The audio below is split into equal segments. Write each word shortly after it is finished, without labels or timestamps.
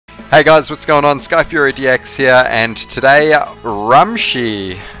Hey guys, what's going on? SkyfuryDX here, and today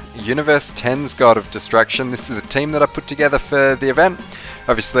Rumsshi, Universe 10's God of Destruction. This is the team that I put together for the event.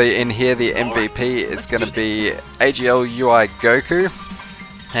 Obviously in here the MVP is going to be AGL UI Goku,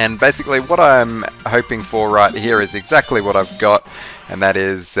 and basically what I'm hoping for right here is exactly what I've got, and that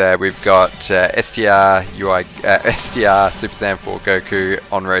is we've got STR Super Saiyan 4 Goku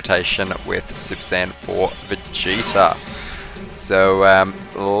on rotation with Super Saiyan 4 Vegeta. So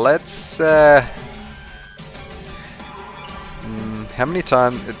let's how many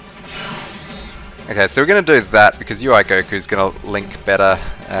times? Okay, so we're going to do that because UI Goku is going to link better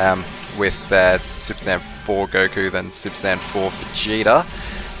with Super Saiyan 4 Goku than Super Saiyan 4 Vegeta,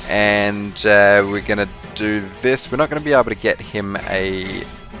 and we're going to do this. We're not going to be able to get him a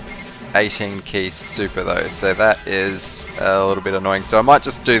 18 key super though, so that is a little bit annoying. So I might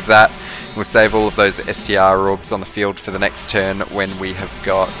just do that. We'll save all of those STR orbs on the field for the next turn when we have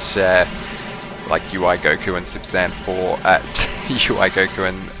got like UI Goku and Super Saiyan 4, UI Goku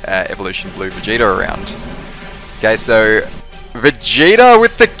and Evolution Blue Vegeta around. Okay, so Vegeta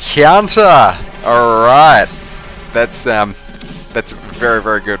with the counter. All right, that's very,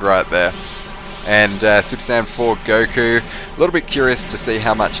 very good right there. And Super Saiyan 4 Goku, a little bit curious to see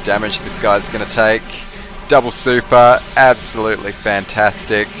how much damage this guy's going to take. Double super, absolutely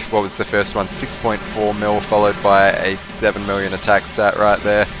fantastic. What was the first one? 6.4 mil followed by a 7 million attack stat right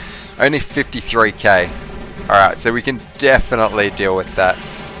there. Only 53k. Alright, so we can definitely deal with that.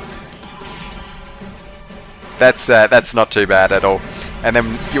 That's not too bad at all. And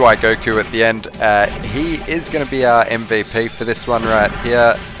then UI Goku at the end, he is going to be our MVP for this one right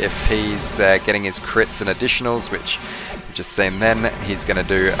here. If he's getting his crits and additionals, which we've just seen then, he's going to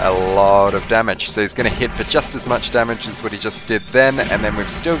do a lot of damage. So he's going to hit for just as much damage as what he just did then, and then we've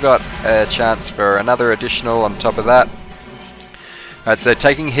still got a chance for another additional on top of that. Alright, so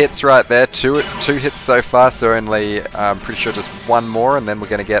taking hits right there, two hits so far, so only, I'm pretty sure just one more, and then we're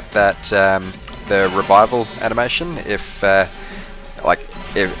going to get that, the revival animation if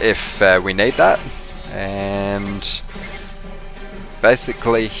we need that. And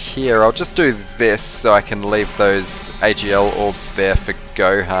basically here I'll just do this so I can leave those AGL orbs there for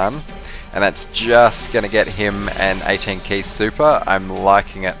Gohan, and that's just going to get him an 18 key super. I'm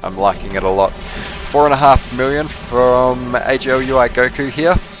liking it a lot. 4.5 million from AGL UI Goku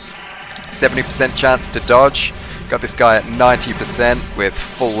here, 70% chance to dodge. Got this guy at 90% with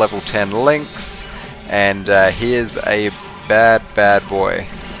full level 10 links, and here's a bad boy.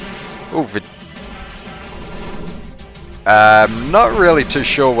 Ooh, not really too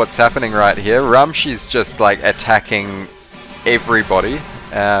sure what's happening right here. Rumshi's just like attacking everybody.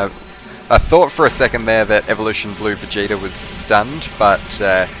 I thought for a second there that Evolution Blue Vegeta was stunned, but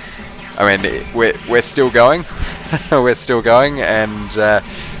I mean we're still going. We're still going, and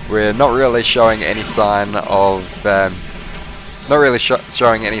we're not really showing any sign of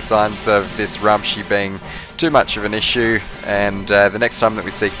showing any signs of this Rumsshi being too much of an issue. And the next time that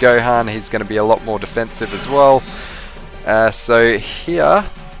we see Gohan, he's going to be a lot more defensive as well. So here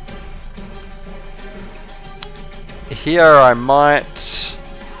I might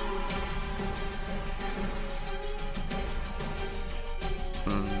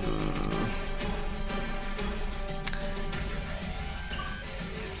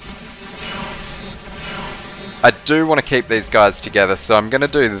I do want to keep these guys together, so I'm going to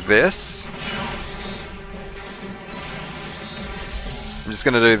do this. I'm just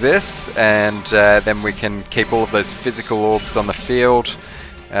going to do this, and then we can keep all of those physical orbs on the field.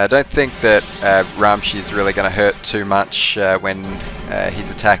 I don't think that Rumsshi is really going to hurt too much when he's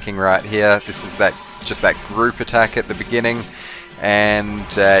attacking right here. This is just that group attack at the beginning. And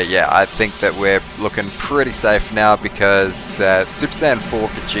yeah, I think that we're looking pretty safe now because Super Saiyan 4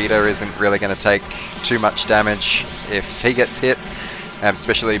 Vegeta isn't really going to take too much damage if he gets hit,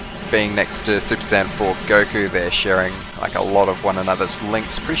 especially being next to Super Saiyan 4 Goku. They're sharing like a lot of one another's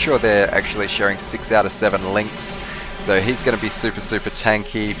links. Pretty sure they're actually sharing 6 out of 7 links, so he's going to be super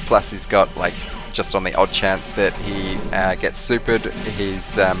tanky. Plus he's got, like, just on the odd chance that he gets supered,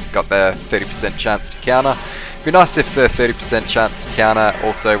 he's got the 30% chance to counter. It'd be nice if the 30% chance to counter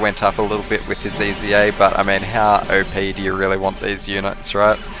also went up a little bit with his EZA, but I mean, how OP do you really want these units,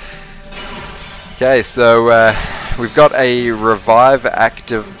 right? Okay, so we've got a revive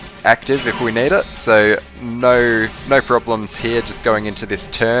active if we need it, so no problems here, just going into this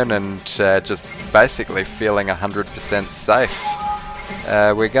turn and just basically feeling 100% safe.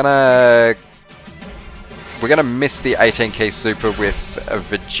 We're gonna miss the 18 key super with a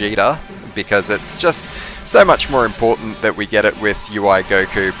Vegeta because it's just so much more important that we get it with UI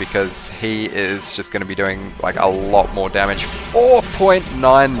Goku, because he is just going to be doing like a lot more damage.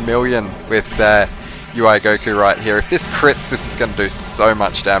 4.9 million with UI Goku right here. If this crits, this is going to do so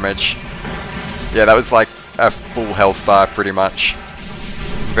much damage. Yeah, that was like a full health bar pretty much.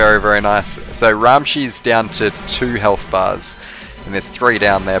 Very, very nice. So Rumshi's down to 2 health bars, and there's 3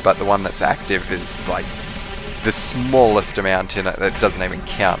 down there, but the one that's active is like the smallest amount in it that doesn't even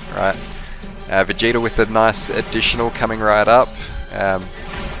count, right? Vegeta with a nice additional coming right up.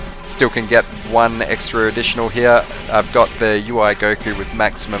 Still can get 1 extra additional here. I've got the UI Goku with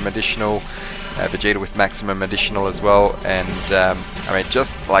maximum additional, Vegeta with maximum additional as well, and I mean,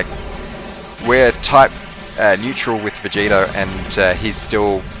 just like, we're type neutral with Vegeta, and he's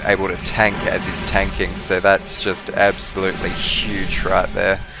still able to tank as he's tanking, so that's just absolutely huge right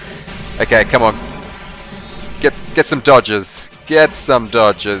there. Okay, come on, get some dodges, get some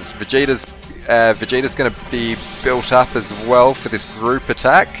dodges. Vegeta's going to be built up as well for this group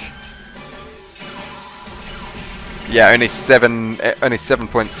attack. Yeah, only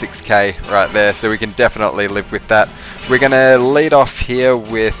 7.6k right there, so we can definitely live with that. We're going to lead off here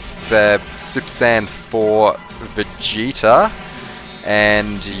with Super Saiyan 4 Vegeta,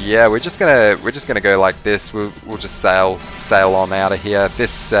 and yeah, we're just gonna go like this. We'll just sail on out of here.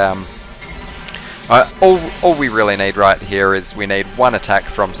 This all we really need right here is we need 1 attack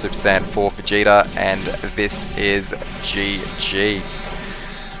from Super Saiyan 4 Vegeta, and this is GG.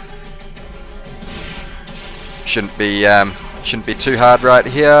 Shouldn't be too hard right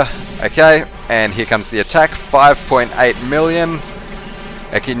here. Okay, and here comes the attack. 5.8 million.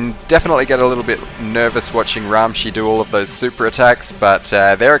 I can definitely get a little bit nervous watching Rumsshi do all of those super attacks, but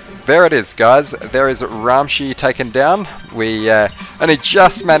there it is, guys. There is Rumsshi taken down. We only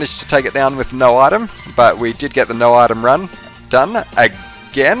just managed to take it down with no item, but we did get the no item run done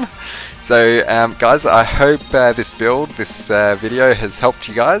again. So guys, I hope this video has helped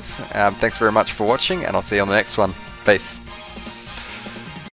you guys. Thanks very much for watching, and I'll see you on the next one. Peace.